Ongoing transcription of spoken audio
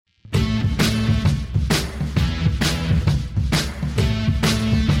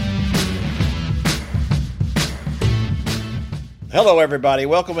Hello, everybody.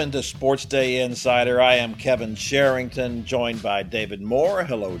 Welcome into Sports Day Insider. I am Kevin Sherrington, joined by David Moore.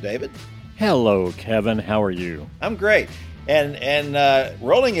 Hello, David. Hello, Kevin. How are you? I'm great. And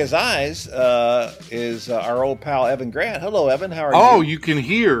rolling his eyes is our old pal Evan Grant. Hello, Evan. How are you? Oh, you can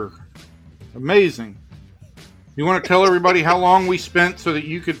hear. Amazing. You want to tell everybody how long we spent so that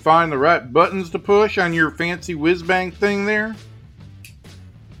you could find the right buttons to push on your fancy whiz-bang thing there?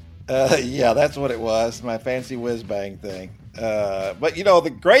 Yeah, that's what it was, my fancy whiz-bang thing. But, you know, the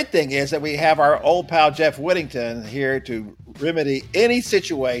great thing is that we have our old pal Jeff Whittington here to remedy any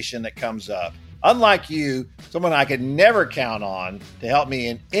situation that comes up. Unlike you, someone I could never count on to help me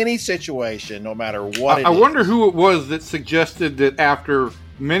in any situation, no matter what it is. I wonder who it was that suggested that after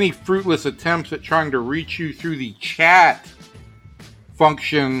many fruitless attempts at trying to reach you through the chat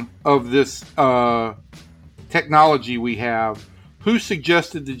function of this technology we have, who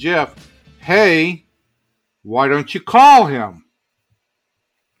suggested to Jeff, hey, why don't you call him?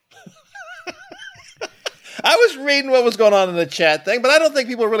 I was reading what was going on in the chat thing, but I don't think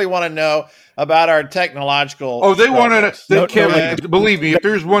people really want to know about our technological. Oh, they want to. Kevin, believe me, if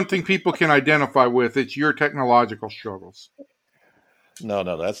there's one thing people can identify with, it's your technological struggles. No,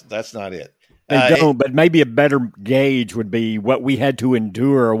 that's not it. They don't, but maybe a better gauge would be what we had to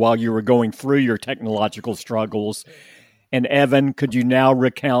endure while you were going through your technological struggles. And Evan, could you now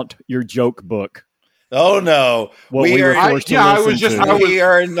recount your joke book? Oh no, we are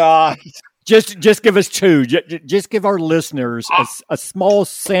not. Just give us two. Just give our listeners a small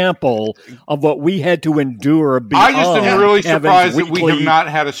sample of what we had to endure. I just am really surprised that weekly... we have not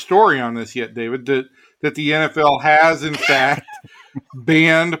had a story on this yet, David. That the NFL has in fact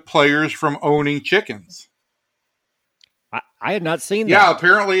banned players from owning chickens. I had not seen that. Yeah,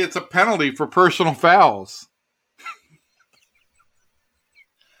 apparently it's a penalty for personal fouls.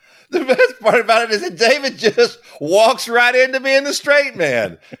 The best part about it is that David just walks right into being the straight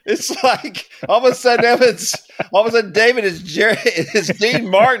man. It's like all of a sudden David is Dean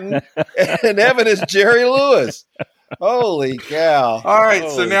Martin and Evan is Jerry Lewis. Holy cow. All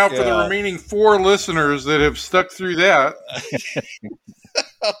right, so now for the remaining 4 listeners that have stuck through that.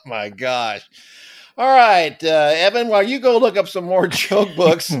 Oh my gosh. All right, Evan, while you go look up some more joke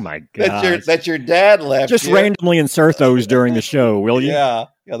books oh my gosh. that your dad left just you. Randomly insert those during the show, will you? Yeah,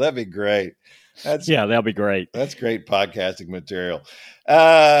 that'd be great. That'll be great. That's great podcasting material.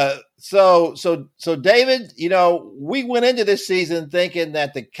 So David, you know, we went into this season thinking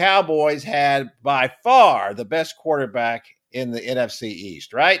that the Cowboys had by far the best quarterback in the NFC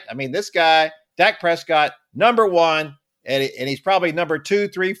East, right? I mean, this guy, Dak Prescott, number 1. And he's probably number 2,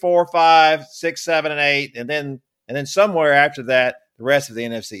 3, 4, 5, 6, 7, and 8, and then somewhere after that, the rest of the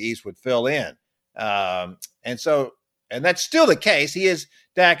NFC East would fill in. And that's still the case.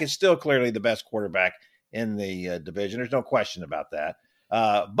 Dak is still clearly the best quarterback in the division. There's no question about that.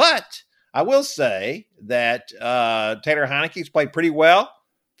 But I will say that Taylor Heineke's played pretty well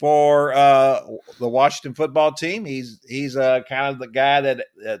for the Washington football team. He's kind of the guy that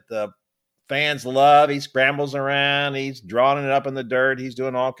the fans love. He scrambles around. He's drawing it up in the dirt. He's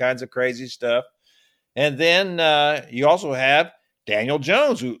doing all kinds of crazy stuff. And then you also have Daniel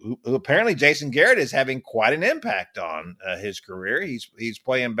Jones, who apparently Jason Garrett is having quite an impact on his career. He's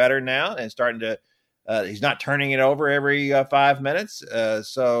playing better now and starting to. He's not turning it over every 5 minutes.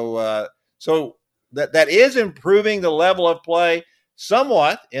 So that is improving the level of play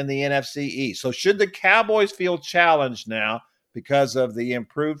somewhat in the NFC East. So should the Cowboys feel challenged now because of the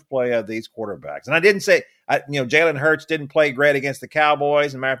improved play of these quarterbacks? And I didn't say, Jalen Hurts didn't play great against the Cowboys.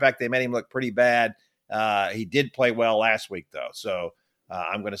 As a matter of fact, they made him look pretty bad. He did play well last week, though. So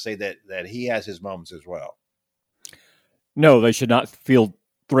I'm going to say that he has his moments as well. No, they should not feel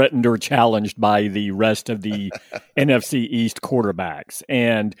threatened or challenged by the rest of the NFC East quarterbacks.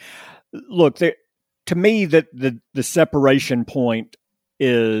 And look, to me, the separation point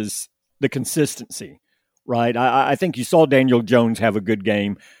is the consistency. Right. I think you saw Daniel Jones have a good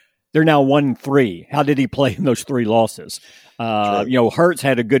game. They're now 1-3. How did he play in those 3 losses? Hurts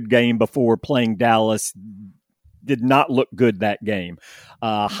had a good game before playing Dallas. Did not look good that game.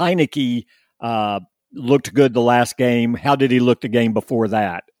 Heineke looked good the last game. How did he look the game before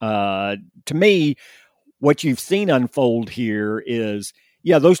that? To me, what you've seen unfold here is,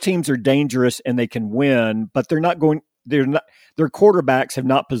 those teams are dangerous and they can win, but their quarterbacks have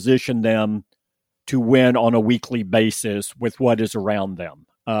not positioned them to win on a weekly basis with what is around them.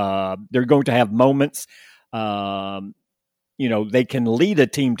 They're going to have moments. They can lead a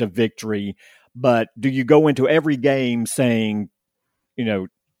team to victory, but do you go into every game saying,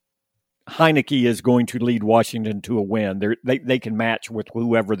 Heineke is going to lead Washington to a win. They can match with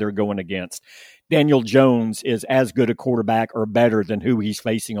whoever they're going against. Daniel Jones is as good a quarterback or better than who he's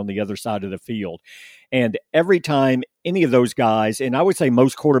facing on the other side of the field. And every time any of those guys, and I would say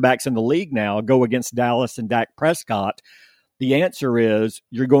most quarterbacks in the league now, go against Dallas and Dak Prescott, the answer is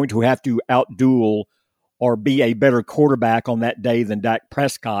you're going to have to outduel or be a better quarterback on that day than Dak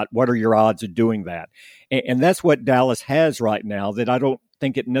Prescott. What are your odds of doing that? And that's what Dallas has right now that I don't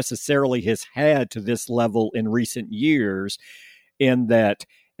think it necessarily has had to this level in recent years, in that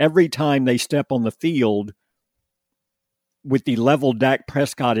every time they step on the field with the level Dak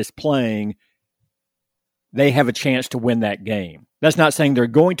Prescott is playing, they have a chance to win that game. That's not saying they're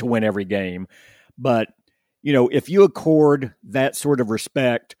going to win every game, but if you accord that sort of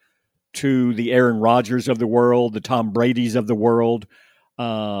respect to the Aaron Rodgers of the world, the Tom Brady's of the world,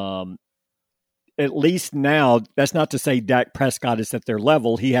 at least now, that's not to say Dak Prescott is at their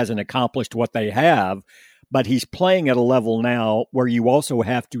level. He hasn't accomplished what they have, but he's playing at a level now where you also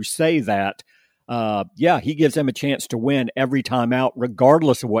have to say that, he gives them a chance to win every time out,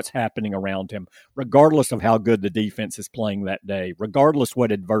 regardless of what's happening around him, regardless of how good the defense is playing that day, regardless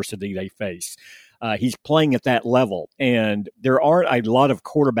what adversity they face. He's playing at that level, and there aren't a lot of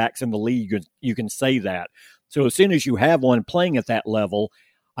quarterbacks in the league you can say that. So as soon as you have one playing at that level,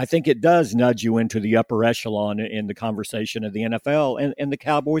 I think it does nudge you into the upper echelon in the conversation of the NFL, and the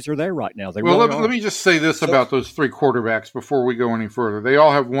Cowboys are there right now. Let me just say this about those three quarterbacks before we go any further. They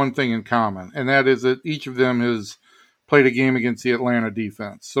all have one thing in common, and that is that each of them has played a game against the Atlanta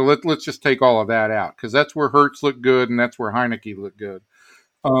defense. So let's just take all of that out, because that's where Hurts looked good, and that's where Heineke looked good.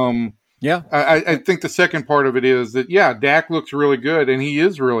 I think the second part of it is that, Dak looks really good, and he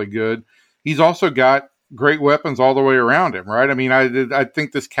is really good. He's also got great weapons all the way around him, right? I mean, I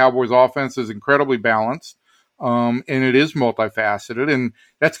think this Cowboys offense is incredibly balanced, and it is multifaceted, and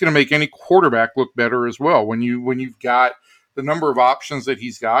that's going to make any quarterback look better as well. When you've got the number of options that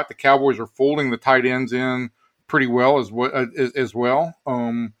he's got, the Cowboys are folding the tight ends in pretty well as well.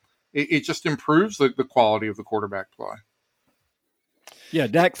 It just improves the quality of the quarterback play. Yeah,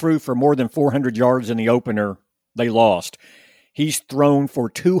 Dak threw for more than 400 yards in the opener. They lost. He's thrown for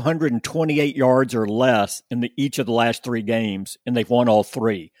 228 yards or less in each of the last three games, and they've won all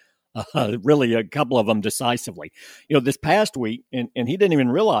three. Really, a couple of them decisively. This past week, and he didn't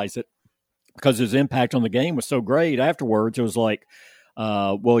even realize it because his impact on the game was so great afterwards. It was like,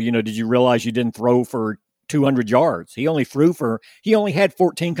 did you realize you didn't throw for 200 yards? He only had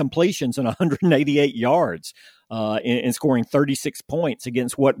 14 completions and 188 yards. In scoring 36 points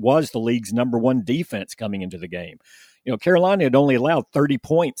against what was the league's number one defense coming into the game. Carolina had only allowed 30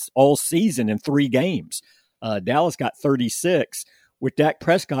 points all season in 3 games. Dallas got 36, with Dak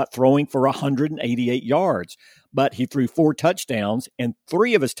Prescott throwing for 188 yards. But he threw 4 touchdowns, and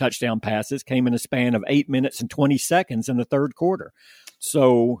 3 of his touchdown passes came in a span of 8 minutes and 20 seconds in the third quarter.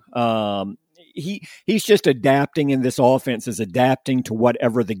 So he's just adapting, and this offense is adapting to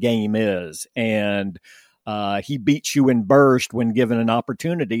whatever the game is. And he beats you in burst when given an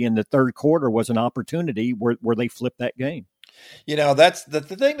opportunity, and the third quarter was an opportunity where they flipped that game. That's the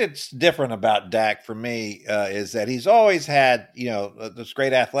thing that's different about Dak for me is that he's always had, this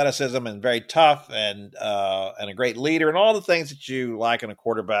great athleticism and very tough and a great leader and all the things that you like in a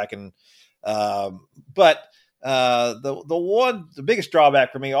quarterback. And but the biggest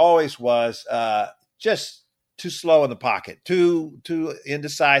drawback for me always was just too slow in the pocket, too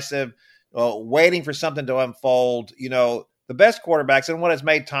indecisive. Waiting for something to unfold. The best quarterbacks, and what has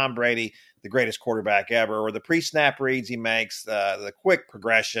made Tom Brady the greatest quarterback ever, or the pre-snap reads he makes, the quick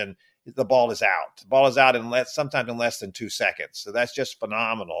progression, the ball is out. The ball is out sometimes in less than 2 seconds. So that's just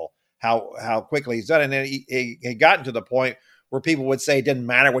phenomenal how quickly he's done it. And then he gotten to the point where people would say it didn't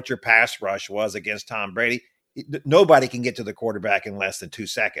matter what your pass rush was against Tom Brady. Nobody can get to the quarterback in less than 2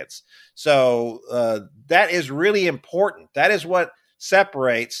 seconds. So that is really important. That is what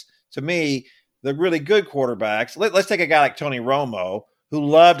separates, to me, the really good quarterbacks. Let's take a guy like Tony Romo, who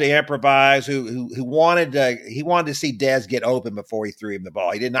loved to improvise, who wanted to see Dez get open before he threw him the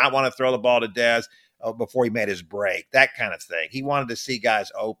ball. He did not want to throw the ball to Dez before he made his break, that kind of thing. He wanted to see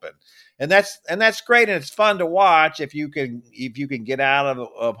guys open, and that's great, and it's fun to watch if you can get out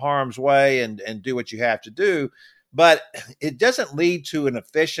of harm's way and do what you have to do. But it doesn't lead to an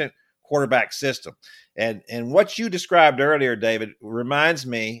efficient quarterback system. And what you described earlier, David, reminds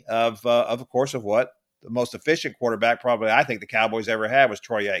me of course, of what the most efficient quarterback probably I think the Cowboys ever had was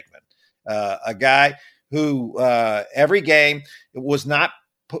Troy Aikman, a guy who every game was not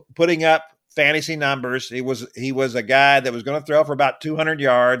putting up fantasy numbers. He was a guy that was going to throw for about 200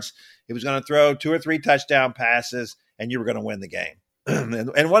 yards. He was going to throw 2 or 3 touchdown passes, and you were going to win the game.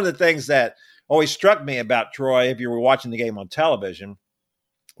 And one of the things that always struck me about Troy, if you were watching the game on television,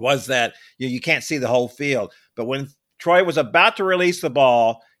 was that you can't see the whole field. But when Troy was about to release the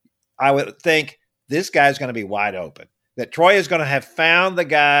ball, I would think this guy's going to be wide open. That Troy is going to have found the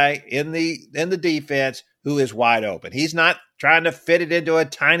guy in the defense who is wide open. He's not trying to fit it into a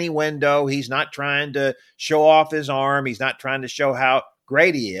tiny window. He's not trying to show off his arm. He's not trying to show how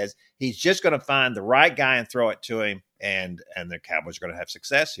great he is. He's just going to find the right guy and throw it to him, and the Cowboys are going to have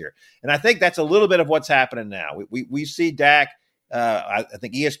success here. And I think that's a little bit of what's happening now. We see Dak. I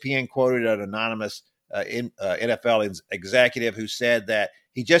think ESPN quoted an anonymous NFL executive who said that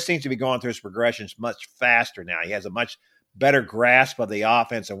he just seems to be going through his progressions much faster now. He has a much better grasp of the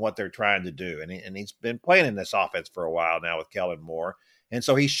offense and what they're trying to do. And he's been playing in this offense for a while now with Kellen Moore. And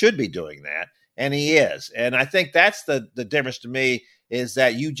so he should be doing that. And he is. And I think that's the difference to me, is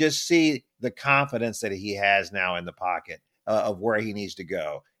that you just see the confidence that he has now in the pocket of where he needs to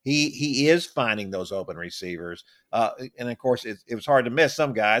go. He is finding those open receivers. And, of course, it was hard to miss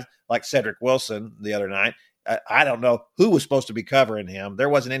some guys like Cedric Wilson the other night. I don't know who was supposed to be covering him. There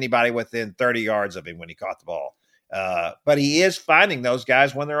wasn't anybody within 30 yards of him when he caught the ball. But he is finding those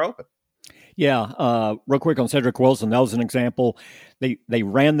guys when they're open. Yeah, real quick on Cedric Wilson, that was an example. They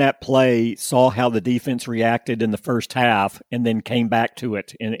ran that play, saw how the defense reacted in the first half, and then came back to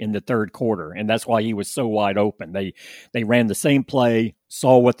it in the third quarter, and that's why he was so wide open. They ran the same play,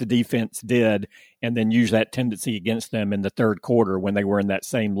 saw what the defense did, and then used that tendency against them in the third quarter when they were in that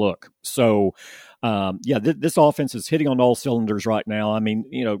same look. So, this offense is hitting on all cylinders right now. I mean,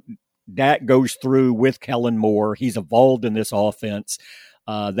 Dak goes through with Kellen Moore. He's evolved in this offense.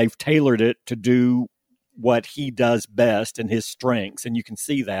 They've tailored it to do what he does best and his strengths, and you can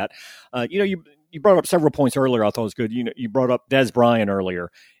see that. You brought up several points earlier I thought was good. You brought up Dez Bryant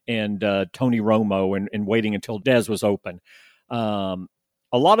earlier and Tony Romo and waiting until Dez was open. A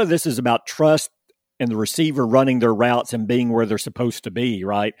lot of this is about trust and the receiver running their routes and being where they're supposed to be,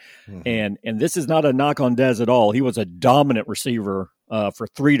 right? Mm-hmm. And this is not a knock on Dez at all. He was a dominant receiver for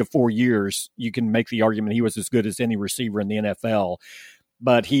 3 to 4 years. You can make the argument he was as good as any receiver in the NFL.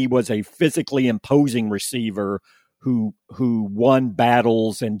 But he was a physically imposing receiver who won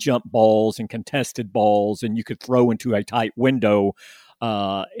battles and jump balls and contested balls, and you could throw into a tight window,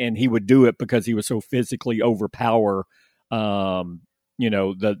 and he would do it because he was so physically overpower,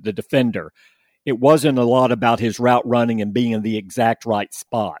 the defender. It wasn't a lot about his route running and being in the exact right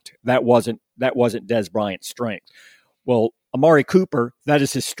spot. That wasn't Dez Bryant's strength. Well, Amari Cooper, that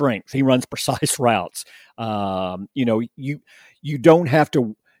is his strength. He runs precise routes. You don't have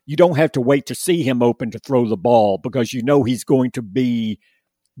to wait to see him open to throw the ball because he's going to be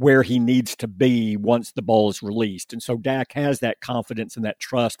where he needs to be once the ball is released. And so Dak has that confidence and that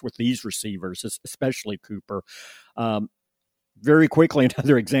trust with these receivers, especially Cooper. Very quickly,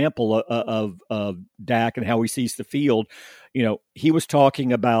 another example of Dak and how he sees the field. He was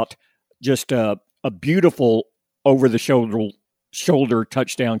talking about just a beautiful over-the-shoulder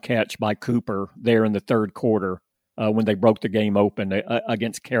touchdown catch by Cooper there in the third quarter when they broke the game open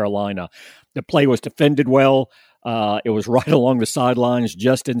against Carolina. The play was defended well. It was right along the sidelines,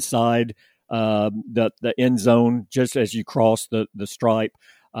 just inside the end zone, just as you cross the stripe.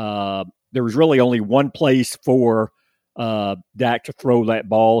 There was really only one place for Dak to throw that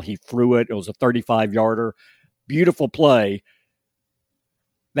ball. He threw it. It was a 35-yarder. Beautiful play.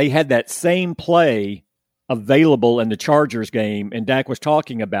 They had that same play available in the Chargers game, and Dak was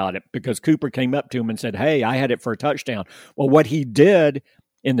talking about it because Cooper came up to him and said, "Hey, I had it for a touchdown." Well, what he did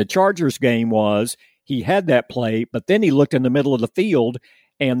in the Chargers game was he had that play, but then he looked in the middle of the field,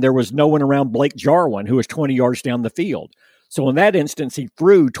 and there was no one around Blake Jarwin, who was 20 yards down the field. So in that instance, he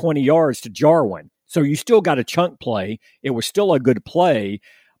threw 20 yards to Jarwin. So you still got a chunk play. It was still a good play,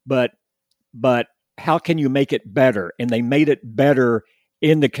 but how can you make it better? And they made it better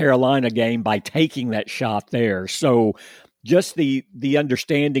in the Carolina game by taking that shot there. So just the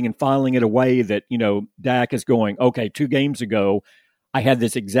understanding and filing it away that, Dak is going, okay, 2 games ago, I had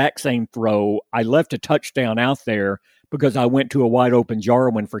this exact same throw. I left a touchdown out there because I went to a wide open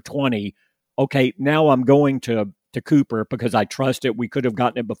Jarwin for 20. Okay, now I'm going to Cooper because I trust it. We could have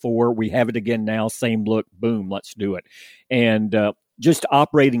gotten it before. We have it again now. Same look. Boom, let's do it. And just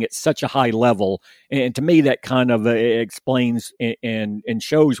operating at such a high level. And to me, that kind of explains and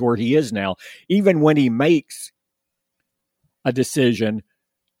shows where he is now. Even when he makes a decision,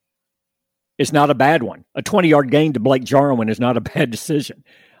 it's not a bad one. A 20-yard gain to Blake Jarwin is not a bad decision.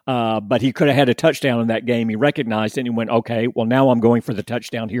 But he could have had a touchdown in that game. He recognized it and he went, okay, well, now I'm going for the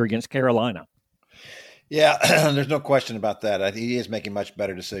touchdown here against Carolina. Yeah, there's no question about that. I think he is making much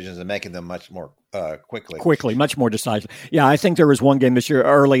better decisions and making them much more quickly. Quickly, much more decisive. Yeah, I think there was one game this year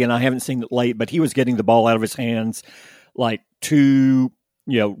early, and I haven't seen it late, but he was getting the ball out of his hands like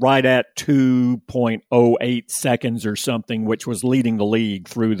right at 2.08 seconds or something, which was leading the league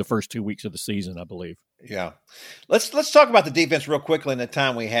through the first 2 weeks of the season, I believe. Yeah. Let's talk about the defense real quickly in the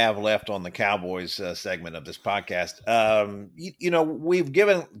time we have left on the Cowboys segment of this podcast. We've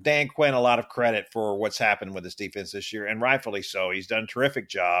given Dan Quinn a lot of credit for what's happened with his defense this year, and rightfully so. He's done a terrific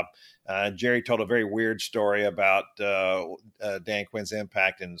job. Jerry told a very weird story about Dan Quinn's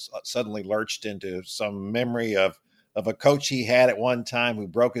impact and suddenly lurched into some memory of a coach he had at one time who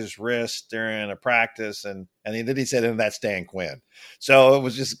broke his wrist during a practice, and then he said, and that's Dan Quinn. So it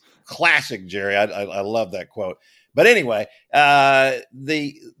was just classic, Jerry. I love that quote. But anyway,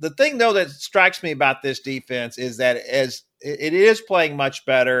 the thing, though, that strikes me about this defense is that as it is playing much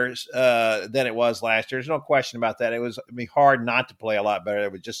better than it was last year. There's no question about that. It'd be hard not to play a lot better.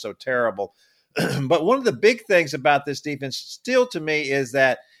 It was just so terrible. But one of the big things about this defense still to me is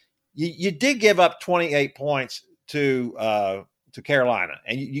that you did give up 28 points to Carolina,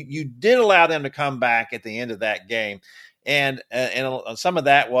 and you did allow them to come back at the end of that game. And some of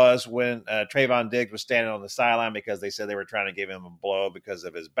that was when Trayvon Diggs was standing on the sideline because they said they were trying to give him a blow because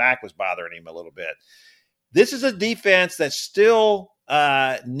of his back was bothering him a little bit. This is a defense that still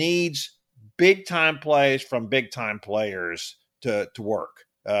needs big-time plays from big-time players to work.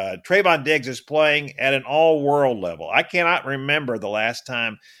 Trayvon Diggs is playing at an all-world level. I cannot remember the last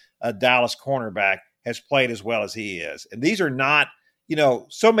time a Dallas cornerback has played as well as he is. And these are not,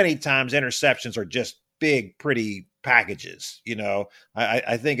 so many times interceptions are just big, pretty packages.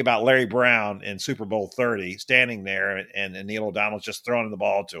 I think about Larry Brown in Super Bowl 30 standing there and Neil O'Donnell's just throwing the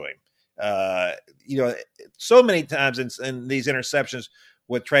ball to him. So many times in these interceptions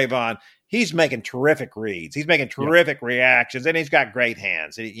with Trayvon, he's making terrific reads. He's making terrific reactions, and he's got great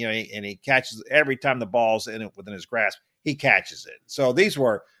hands. And he catches every time the ball's within his grasp, he catches it. So these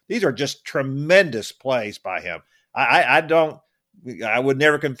are just tremendous plays by him. I would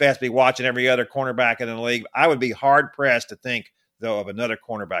never confess to be watching every other cornerback in the league. I would be hard-pressed to think, though, of another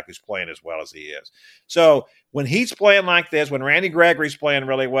cornerback who's playing as well as he is. So when he's playing like this, when Randy Gregory's playing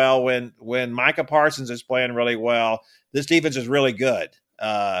really well, when Micah Parsons is playing really well, this defense is really good.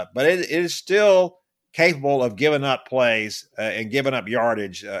 But it is still capable of giving up plays and giving up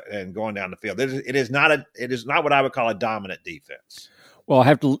yardage and going down the field. It is not what I would call a dominant defense. Well, I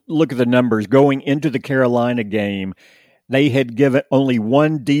have to look at the numbers. Going into the Carolina game, they had given only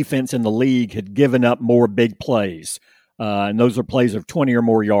one defense in the league had given up more big plays. And those are plays of 20 or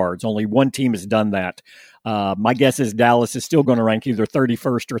more yards. Only one team has done that. My guess is Dallas is still going to rank either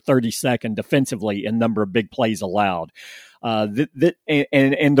 31st or 32nd defensively in number of big plays allowed. And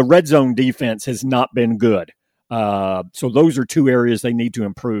the red zone defense has not been good. So those are two areas they need to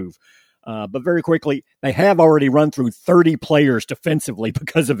improve. But very quickly, they have already run through 30 players defensively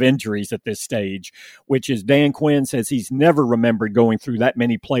because of injuries at this stage, which is Dan Quinn says he's never remembered going through that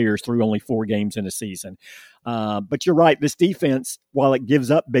many players through only 4 games in a season. But you're right, this defense, while it gives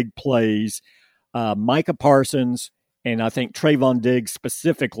up big plays, Micah Parsons and I think Trayvon Diggs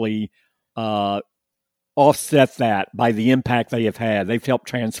specifically offset that by the impact they have had. They've helped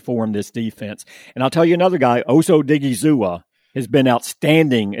transform this defense. And I'll tell you another guy, Oso Digizua, has been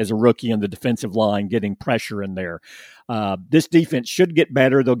outstanding as a rookie in the defensive line, getting pressure in there. This defense should get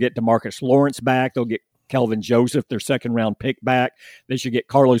better. They'll get DeMarcus Lawrence back. They'll get Kelvin Joseph, their second-round pick, back. They should get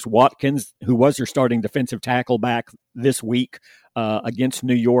Carlos Watkins, who was their starting defensive tackle, back this week against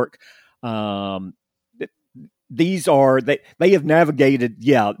New York. They have navigated,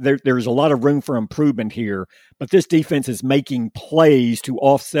 there's a lot of room for improvement here, but this defense is making plays to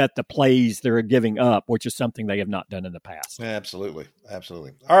offset the plays they're giving up, which is something they have not done in the past. Absolutely.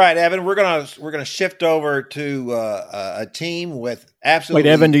 All right, Evan, we're gonna shift over to a team with absolutely.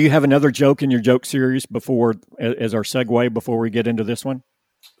 Wait, Evan, do you have another joke in your joke series as our segue before we get into this one?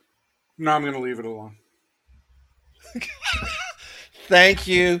 No, I'm going to leave it alone. Thank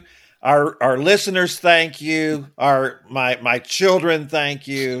you. Our listeners, thank you. My children, thank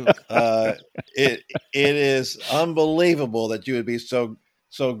you. It is unbelievable that you would be so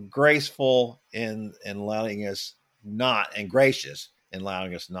graceful in allowing us not, and gracious in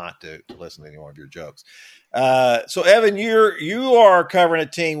allowing us not to listen to any more of your jokes. So Evan, you are covering a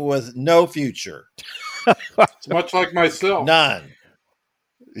team with no future. It's much like myself. None.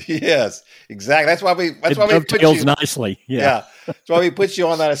 Yes, exactly. That's why we put you nicely. Yeah. That's why we put you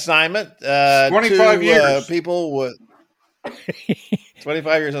on that assignment. 25 years. People with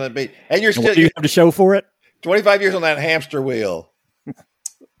 25 years on that beat, and you're still. What do you have to show for it? 25 years on that hamster wheel.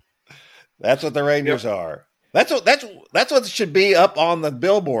 That's what the Rangers are. That's what should be up on the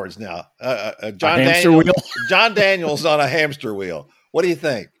billboards now. John Daniels on a hamster wheel. What do you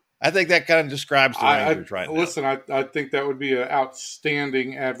think? I think that kind of describes the Rangers right now. Listen, I think that would be an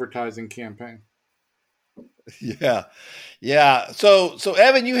outstanding advertising campaign. Yeah. So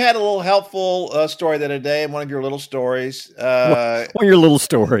Evan, you had a little helpful story the other day in one of your little stories. One of your little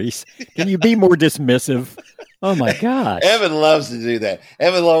stories. Can you be more dismissive? Oh my gosh. Evan loves to do that.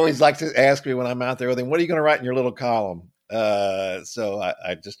 Evan always likes to ask me when I'm out there with him, what are you going to write in your little column? So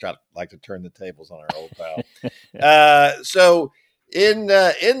I just like to turn the tables on our old pal. So in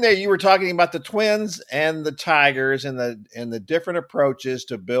there, you were talking about the Twins and the Tigers and the different approaches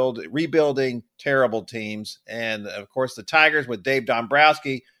to rebuilding terrible teams. And of course, the Tigers with Dave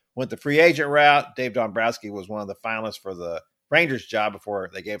Dombrowski went the free agent route. Dave Dombrowski was one of the finalists for the Rangers job before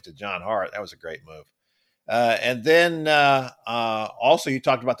they gave it to John Hart. That was a great move. And then also you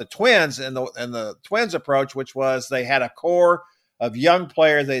talked about the Twins and the Twins approach, which was they had a core of young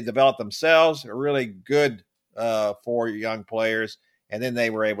players they developed themselves, a really good for young players, and then they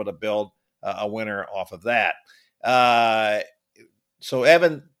were able to build a winner off of that. So,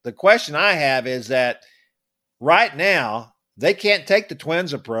 Evan, the question I have is that right now they can't take the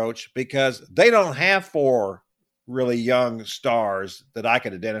Twins approach because they don't have 4 really young stars that I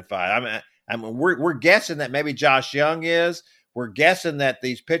could identify. I mean, we're guessing that maybe Josh Young is. We're guessing that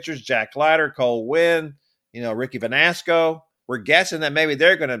these pitchers, Jack Leiter, Cole Winn, Ricky Vanasco, we're guessing that maybe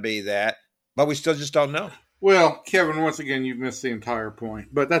they're going to be that, but we still just don't know. Well, Kevin, once again, you've missed the entire point,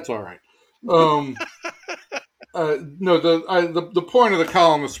 but that's all right. No, the point of the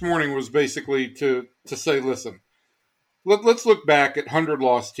column this morning was basically to say, listen, let's look back at 100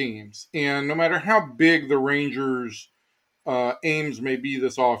 lost teams, and no matter how big the Rangers' aims may be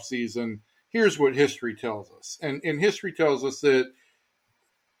this offseason, here's what history tells us. And history tells us that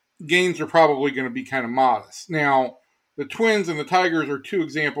gains are probably going to be kind of modest. Now, the Twins and the Tigers are 2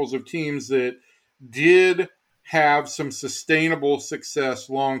 examples of teams that did have some sustainable success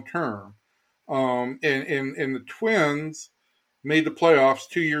long term. And the Twins made the playoffs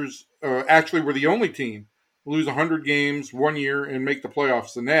 2 years, actually were the only team to lose 100 games one year and make the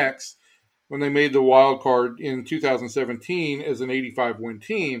playoffs the next when they made the wild card in 2017 as an 85-win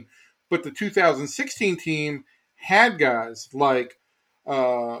team. But the 2016 team had guys like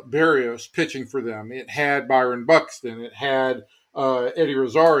Barrios pitching for them. It had Byron Buxton. It had Eddie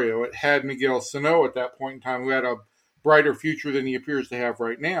Rosario. It had Miguel Sano at that point in time, who had a brighter future than he appears to have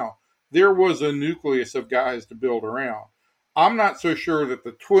right now. There was a nucleus of guys to build around. I'm not so sure that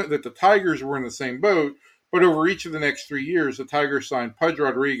the Tigers were in the same boat, but over each of the next 3 years, the Tigers signed Pudge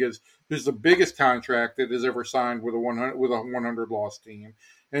Rodriguez, who's the biggest contract that is ever signed with a 100-loss team.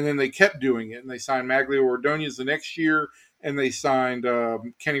 And then they kept doing it, and they signed Maglio Ordonez the next year, and they signed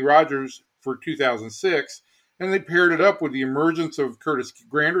Kenny Rogers for 2006, and they paired it up with the emergence of Curtis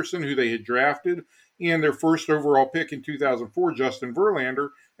Granderson, who they had drafted, and their first overall pick in 2004, Justin Verlander,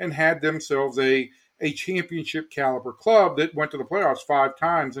 and had themselves a championship caliber club that went to the playoffs 5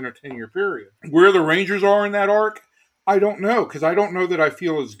 times in a 10-year period. Where the Rangers are in that arc, I don't know, because I don't know that I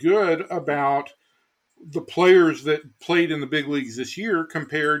feel as good about the players that played in the big leagues this year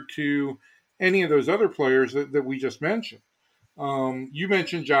compared to any of those other players that we just mentioned. You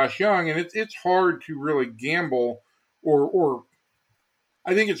mentioned Josh Young, and it's hard to really gamble, or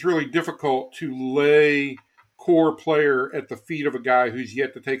I think it's really difficult to lay core player at the feet of a guy who's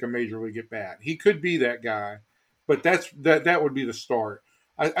yet to take a major league at bat. He could be that guy, but that would be the start.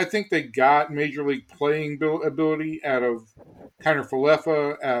 I think they got major league playing ability out of Kiner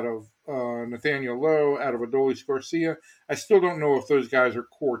Falefa, out of Nathaniel Lowe, out of Adolis Garcia. I still don't know if those guys are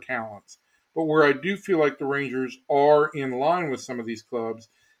core talents. But where I do feel like the Rangers are in line with some of these clubs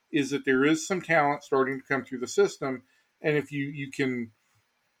is that there is some talent starting to come through the system. And if you can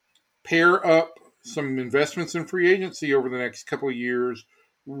pair up some investments in free agency over the next couple of years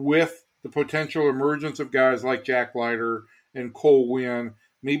with the potential emergence of guys like Jack Leiter and Cole Winn,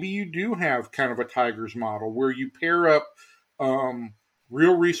 maybe you do have kind of a Tigers model where you pair up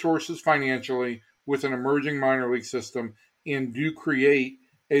real resources financially with an emerging minor league system and do create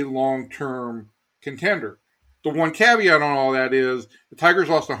a long-term contender. The one caveat on all that is the Tigers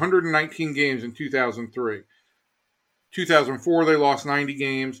lost 119 games in 2003. 2004, they lost 90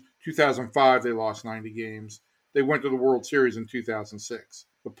 games. 2005, they lost 90 games. They went to the World Series in 2006.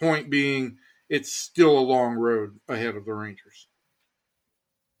 The point being, it's still a long road ahead of the Rangers.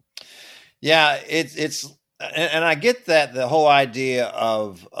 Yeah, it's and I get that, the whole idea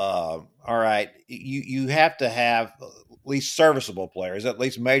of all right, you have to have least serviceable players, at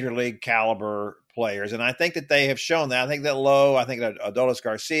least major league caliber players. And I think that they have shown that. I think that Lowe, I think that Adolis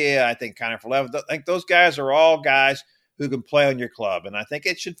Garcia, I think Connor Follett, I think those guys are all guys who can play on your club. And I think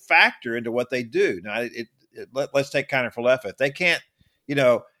it should factor into what they do. Now, let's take Connor Follett. If they can't,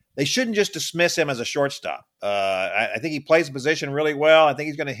 they shouldn't just dismiss him as a shortstop. I think he plays the position really well. I think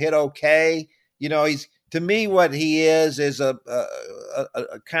he's going to hit okay. He's, to me, what he is a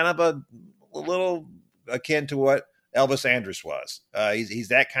kind of a little akin to what Elvis Andrus was. He's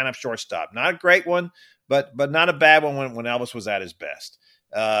that kind of shortstop. Not a great one, but not a bad one when Elvis was at his best.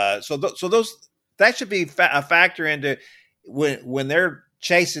 So that should be a factor into when they're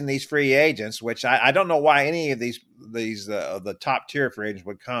chasing these free agents, which I don't know why any of these the top tier free agents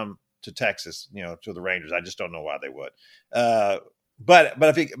would come to Texas, to the Rangers. I just don't know why they would. But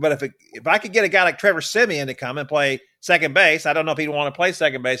if I could get a guy like Trevor Siemian to come and play second base, I don't know if he'd want to play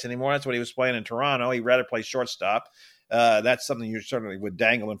second base anymore. That's what he was playing in Toronto. He'd rather play shortstop. That's something you certainly would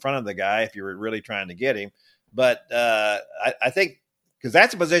dangle in front of the guy if you were really trying to get him. But I think because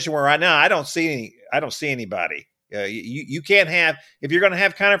that's a position where right now I don't see anybody. You can't have, if you're going to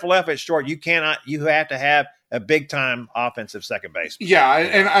have Connor Follett at short, you have to have a big time offensive second base. Yeah,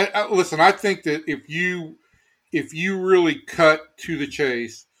 and I listen. I think that if you really cut to the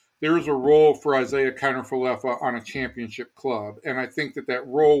chase, there is a role for Isaiah Connor Follett on a championship club, and I think that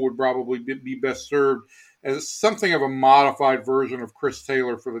role would probably be best served as something of a modified version of Chris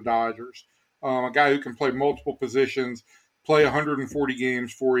Taylor for the Dodgers, a guy who can play multiple positions, play 140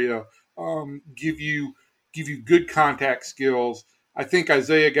 games for you, give you good contact skills. I think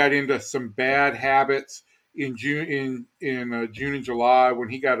Isaiah got into some bad habits in June and July when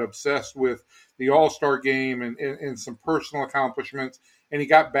he got obsessed with the All-Star game and some personal accomplishments, and he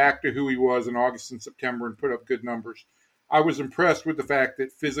got back to who he was in August and September and put up good numbers. I was impressed with the fact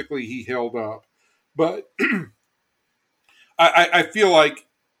that physically he held up. But I feel like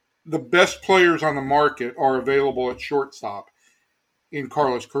the best players on the market are available at shortstop in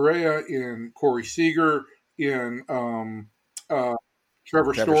Carlos Correa, in Corey Seager, in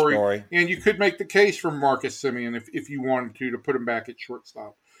Trevor Story. And you could make the case for Marcus Semien if you wanted to put him back at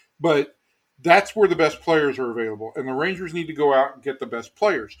shortstop. But that's where the best players are available. And the Rangers need to go out and get the best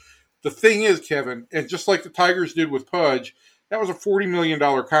players. The thing is, Kevin, and just like the Tigers did with Pudge, that was a $40 million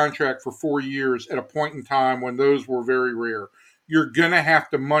contract for 4 years at a point in time when those were very rare. You're going to have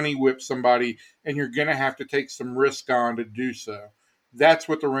to money whip somebody, and you're going to have to take some risk on to do so. That's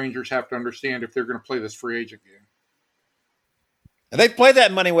what the Rangers have to understand if they're going to play this free agent game. And they played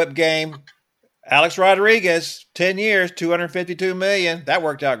that money whip game. Alex Rodriguez, 10 years, $252 million. That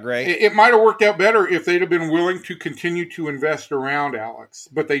worked out great. It might have worked out better if they'd have been willing to continue to invest around Alex,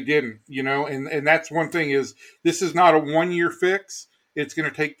 but they didn't, and that's one thing is this is not a 1-year fix. It's going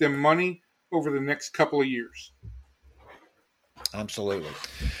to take them money over the next couple of years. Absolutely.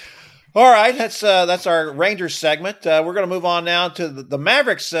 All right, that's our Rangers segment. We're going to move on now to the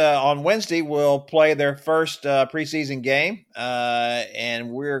Mavericks. On Wednesday will play their first preseason game, and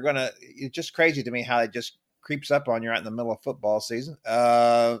we're going to. It's just crazy to me how it just creeps up on you right in the middle of football season,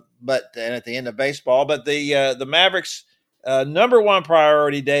 and at the end of baseball. But the Mavericks' number one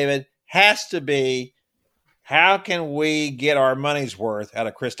priority, David, has to be how can we get our money's worth out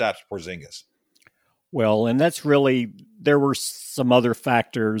of Kristaps Porzingis? Well, and that's really, there were some other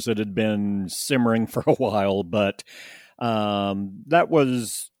factors that had been simmering for a while, but that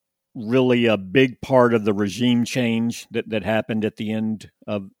was really a big part of the regime change that happened at the end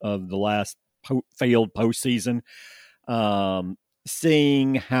of the last failed postseason.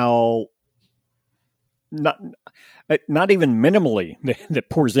 Seeing how not even minimally that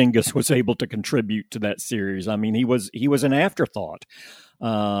Porzingis was able to contribute to that series. I mean, he was an afterthought.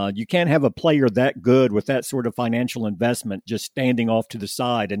 You can't have a player that good with that sort of financial investment just standing off to the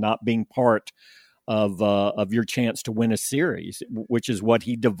side and not being part of your chance to win a series, which is what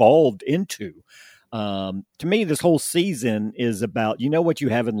he devolved into. To me, this whole season is about, what you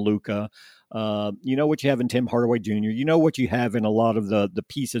have in Luka, what you have in Tim Hardaway Jr., what you have in a lot of the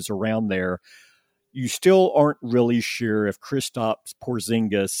pieces around there. You still aren't really sure if Kristaps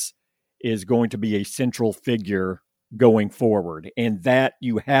Porzingis is going to be a central figure going forward, and that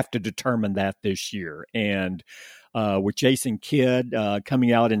you have to determine that this year. And with Jason Kidd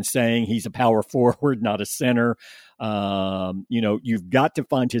coming out and saying he's a power forward, not a center, you've got to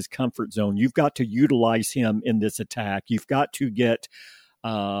find his comfort zone. You've got to utilize him in this attack. You've got to get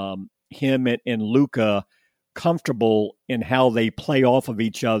him and Luka comfortable in how they play off of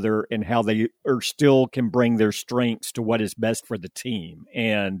each other and how they still can bring their strengths to what is best for the team.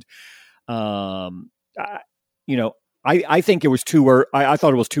 And, I think it was too early. I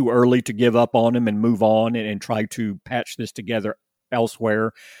thought it was too early to give up on him and move on and try to patch this together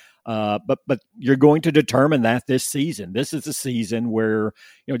elsewhere. But you're going to determine that this season. This is a season where,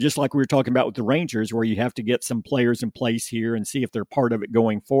 just like we were talking about with the Rangers, where you have to get some players in place here and see if they're part of it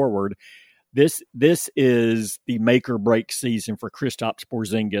going forward. This is the make or break season for Kristaps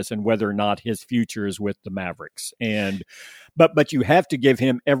Porzingis and whether or not his future is with the Mavericks. But you have to give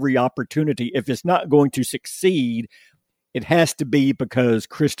him every opportunity. If it's not going to succeed, it has to be because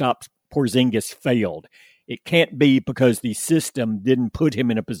Kristaps Porzingis failed. It can't be because the system didn't put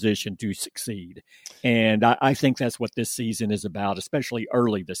him in a position to succeed. And I think that's what this season is about, especially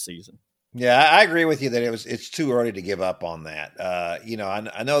early this season. Yeah, I agree with you that it's too early to give up on that.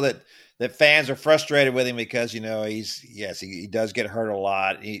 I know that fans are frustrated with him because, he does get hurt a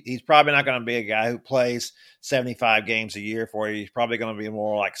lot. He's probably not going to be a guy who plays 75 games a year for you. He's probably going to be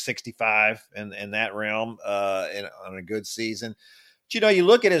more like 65 in that realm on a good season. But, you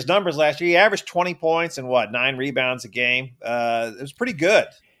look at his numbers last year, he averaged 20 points and 9 rebounds a game. It was pretty good.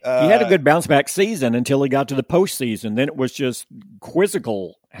 He had a good bounce back season until he got to the postseason. Then it was just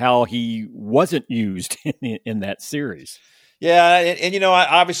quizzical how he wasn't used in that series. Yeah, and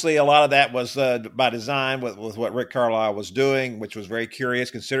obviously a lot of that was by design with what Rick Carlisle was doing, which was very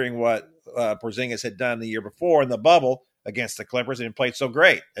curious considering what Porzingis had done the year before in the bubble against the Clippers and played so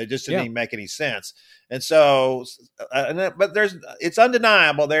great. It just didn't even make any sense. And so, but it's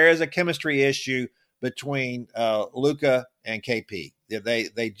undeniable there is a chemistry issue between Luka and KP.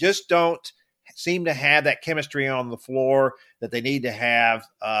 They just don't seem to have that chemistry on the floor that they need to have,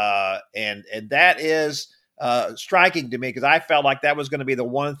 and that is striking to me because I felt like that was going to be the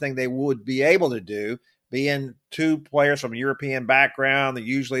one thing they would be able to do. Being two players from a European background,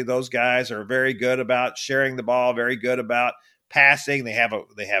 usually those guys are very good about sharing the ball, very good about passing. They have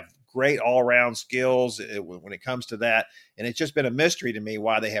great all-around skills when it comes to that, and it's just been a mystery to me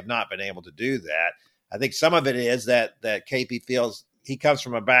why they have not been able to do that. I think some of it is that KP feels he comes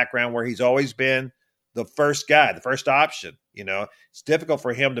from a background where he's always been the first guy, the first option. It's difficult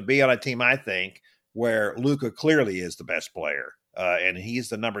for him to be on a team, I think, where Luka clearly is the best player, and he's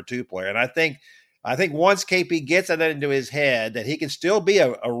the number 2 player. And I think once KP gets that into his head that he can still be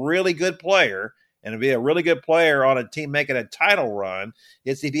a really good player and be a really good player on a team making a title run,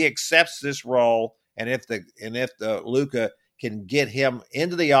 it's if he accepts this role and if the Luka can get him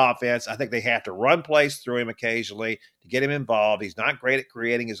into the offense. I think they have to run plays through him occasionally to get him involved. He's not great at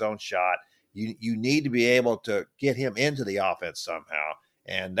creating his own shot. You need to be able to get him into the offense somehow,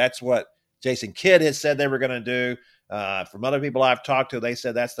 and that's what Jason Kidd has said they were going to do. From other people I've talked to, they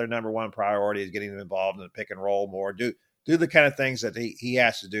said that's their number 1 priority is getting them involved in the pick and roll more. Do the kind of things that he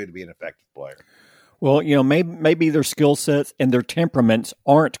has to do to be an effective player. Well, maybe their skill sets and their temperaments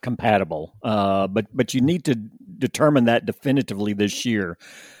aren't compatible, but you need to determine that definitively this year.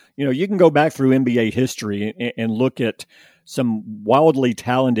 You can go back through NBA history and look at some wildly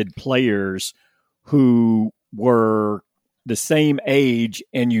talented players who were the same age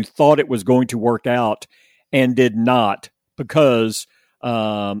and you thought it was going to work out and did not because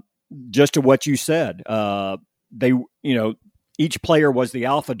just to what you said, each player was the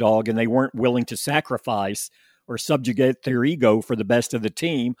alpha dog and they weren't willing to sacrifice or subjugate their ego for the best of the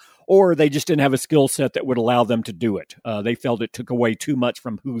team, or they just didn't have a skill set that would allow them to do it. They felt it took away too much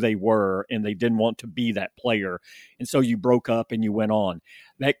from who they were and they didn't want to be that player. And so you broke up and you went on.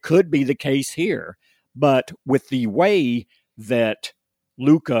 That could be the case here, but with the way that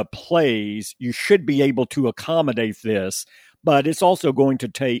Luka plays, you should be able to accommodate this, but it's also going to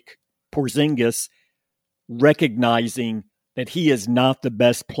take Porzingis recognizing that he is not the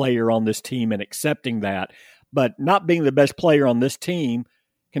best player on this team and accepting that. But not being the best player on this team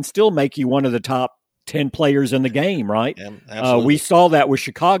can still make you one of the top 10 players in the game, right? Yeah, we saw that with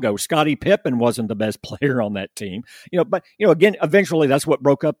Chicago. Scottie Pippen wasn't the best player on that team. But again, eventually that's what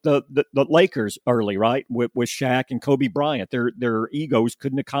broke up the Lakers early, right? With Shaq and Kobe Bryant. Their egos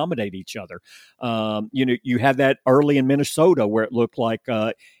couldn't accommodate each other. You had that early in Minnesota where it looked like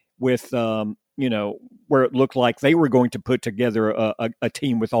where it looked like they were going to put together a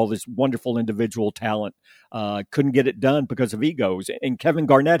team with all this wonderful individual talent. Couldn't get it done because of egos. And Kevin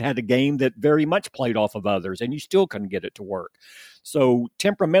Garnett had a game that very much played off of others, and you still couldn't get it to work. So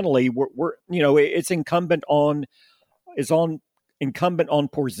temperamentally, it's incumbent on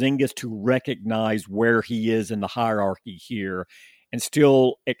Porzingis to recognize where he is in the hierarchy here and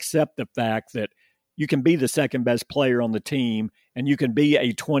still accept the fact that you can be the second best player on the team and you can be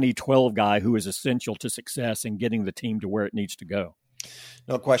a 2012 guy who is essential to success in getting the team to where it needs to go.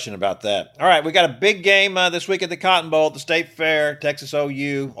 No question about that. All right, we got a big game this week at the Cotton Bowl at the State Fair, Texas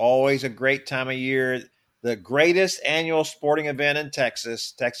OU. Always a great time of year. the greatest annual sporting event in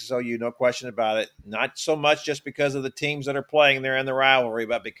Texas, Texas OU, no question about it. Not so much just because of the teams that are playing there in the rivalry,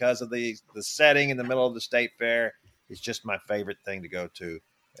 but because of the setting in the middle of the state fair. It's just my favorite thing to go to every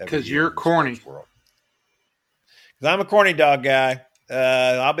year. Because you're corny. Because I'm a corny dog guy.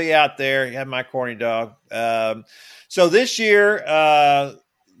 I'll be out there. You have my corny dog. So this year,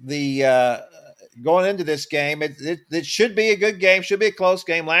 going into this game, it should be a good game, should be a close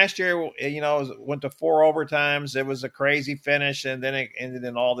game. Last year, it went to 4 overtimes. It was a crazy finish, and then it ended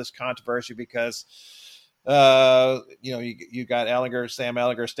in all this controversy because, you got Sam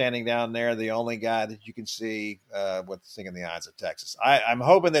Ellinger standing down there, the only guy that you can see with singing the eyes of Texas. I'm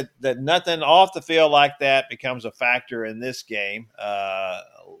hoping that nothing off the field like that becomes a factor in this game.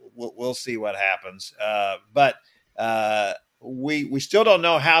 We'll see what happens. But we still don't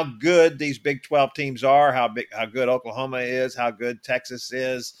know how good these Big 12 teams are, how good Oklahoma is, how good Texas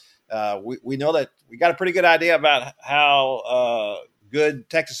is. We know that we got a pretty good idea about how good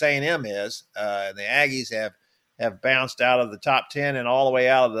Texas A&M is. And the Aggies have bounced out of the top 10 and all the way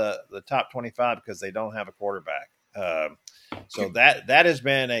out of the top 25 because they don't have a quarterback. So that has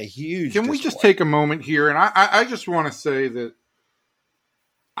been a huge. Can we just take a moment here? And I just want to say that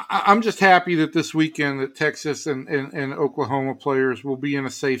I'm just happy that this weekend that Texas and Oklahoma players will be in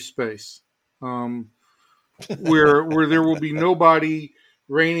a safe space, where there will be nobody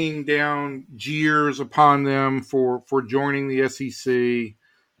raining down jeers upon them for joining the SEC.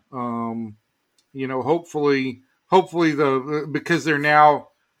 Hopefully because they're now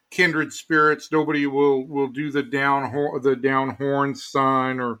kindred spirits, nobody will do the down horn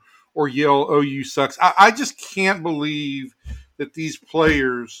sign or yell OU sucks. I just can't believe that these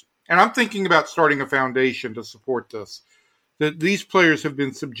players, and I'm thinking about starting a foundation to support this, that these players have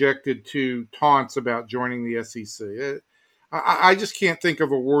been subjected to taunts about joining the SEC. I just can't think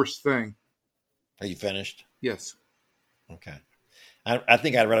of a worse thing. Are you finished? Yes. Okay. I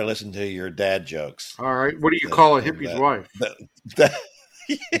think I'd rather listen to your dad jokes. All right. What do you call a hippie's wife?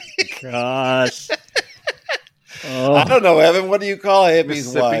 Gosh. I don't know, Evan. What do you call a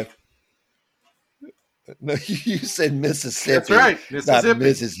hippie's wife? No, you said Mississippi. That's right. Mississippi. Not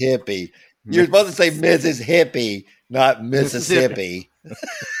Mrs. Hippie. You're supposed to say Mrs. Hippie, not Mississippi.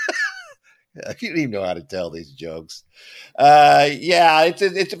 You don't even know how to tell these jokes.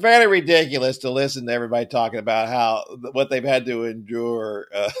 It's fairly ridiculous to listen to everybody talking about what they've had to endure.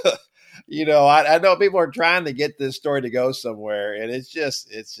 I know people are trying to get this story to go somewhere, and it's just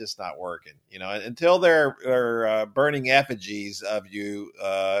not working. Until they're burning effigies of you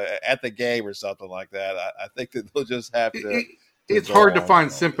at the game or something like that. I think that they'll just have to. It's hard to find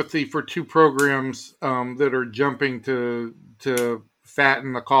sympathy for two programs that are jumping to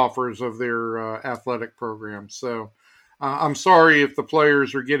fatten the coffers of their athletic programs. So I'm sorry if the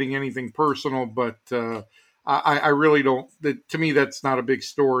players are getting anything personal, but I really don't. To me, that's not a big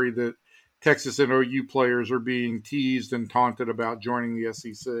story that Texas and OU players are being teased and taunted about joining the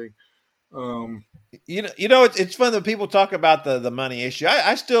SEC. It's fun that people talk about the money issue.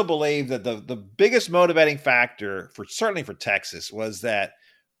 I still believe that the biggest motivating factor certainly for Texas was that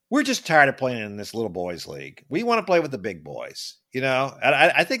we're just tired of playing in this little boys league. We want to play with the big boys, and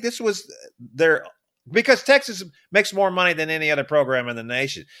I think this was because Texas makes more money than any other program in the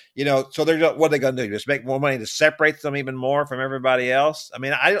nation, so what are they going to do? Just make more money to separate them even more from everybody else? I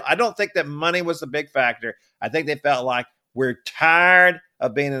mean, I don't think that money was the big factor. I think they felt like we're tired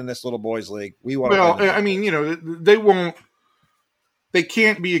of being in this little boys league. We want they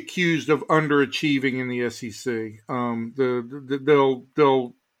can't be accused of underachieving in the SEC.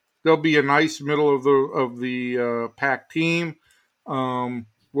 They'll be a nice middle of the pack team.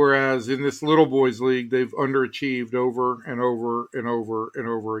 Whereas in this little boys league, they've underachieved over and over and over and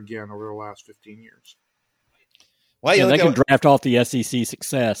over again over the last 15 years. Well, they can draft off the SEC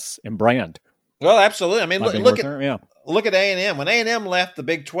success and brand. Well, absolutely. I mean, look at A&M. When A&M left the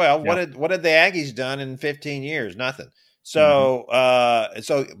Big 12, what did the Aggies done in 15 years? Nothing. So,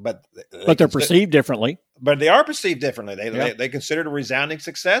 but they're perceived differently. But they are perceived differently. They considered a resounding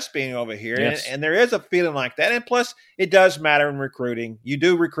success being over here, yes. and there is a feeling like that. And plus, it does matter in recruiting. You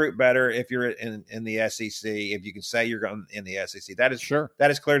do recruit better if you're in the SEC. If you can say you're going in the SEC, that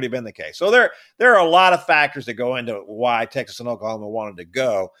has clearly been the case. So there are a lot of factors that go into why Texas and Oklahoma wanted to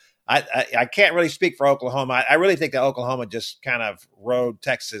go. I can't really speak for Oklahoma. I really think that Oklahoma just kind of rode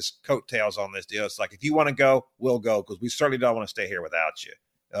Texas coattails on this deal. It's like, if you want to go, we'll go, because we certainly don't want to stay here without you.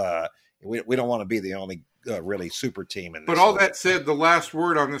 We don't want to be the only really super team in this. But all that said, the last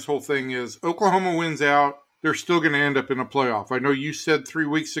word on this whole thing is Oklahoma wins out. They're still going to end up in a playoff. I know you said 3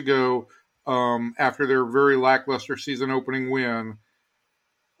 weeks ago, after their very lackluster season opening win,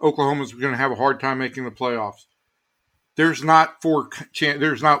 Oklahoma's going to have a hard time making the playoffs. There's not four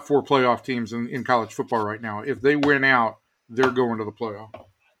playoff teams in college football right now. If they win out, they're going to the playoff.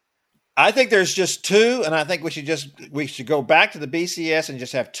 I think there's just two, and I think we should go back to the BCS and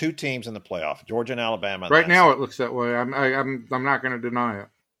just have two teams in the playoff, Georgia and Alabama. Right now, it looks that way. I'm not going to deny it.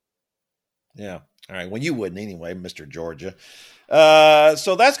 Yeah. All right. Well, you wouldn't anyway, Mr. Georgia.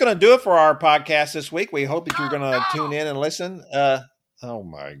 So that's going to do it for our podcast this week. We hope that you're going to tune in and listen. Oh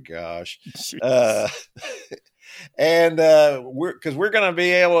my gosh. And we're going to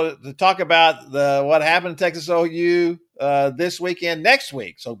be able to talk about what happened in Texas OU this weekend next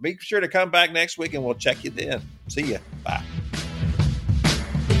week. So be sure to come back next week and we'll check you then. See ya. Bye.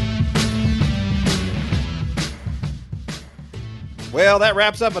 Well, that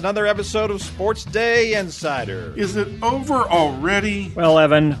wraps up another episode of Sports Day Insider. Is it over already? Well,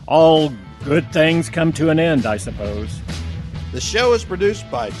 Evan, all good things come to an end, I suppose. The show is produced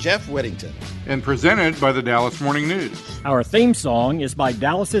by Jeff Whittington and presented by the Dallas Morning News. Our theme song is by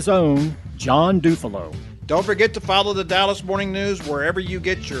Dallas's own John Dufalo. Don't forget to follow the Dallas Morning News wherever you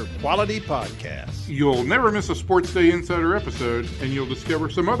get your quality podcasts. You'll never miss a Sports Day Insider episode, and you'll discover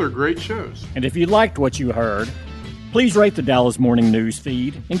some other great shows. And if you liked what you heard, please rate the Dallas Morning News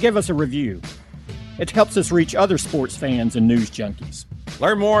feed and give us a review. It helps us reach other sports fans and news junkies.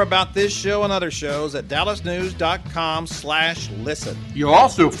 Learn more about this show and other shows at dallasnews.com/listen. You'll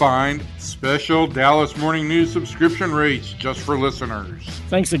also find special Dallas Morning News subscription rates just for listeners.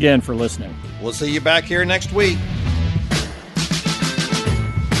 Thanks again for listening. We'll see you back here next week.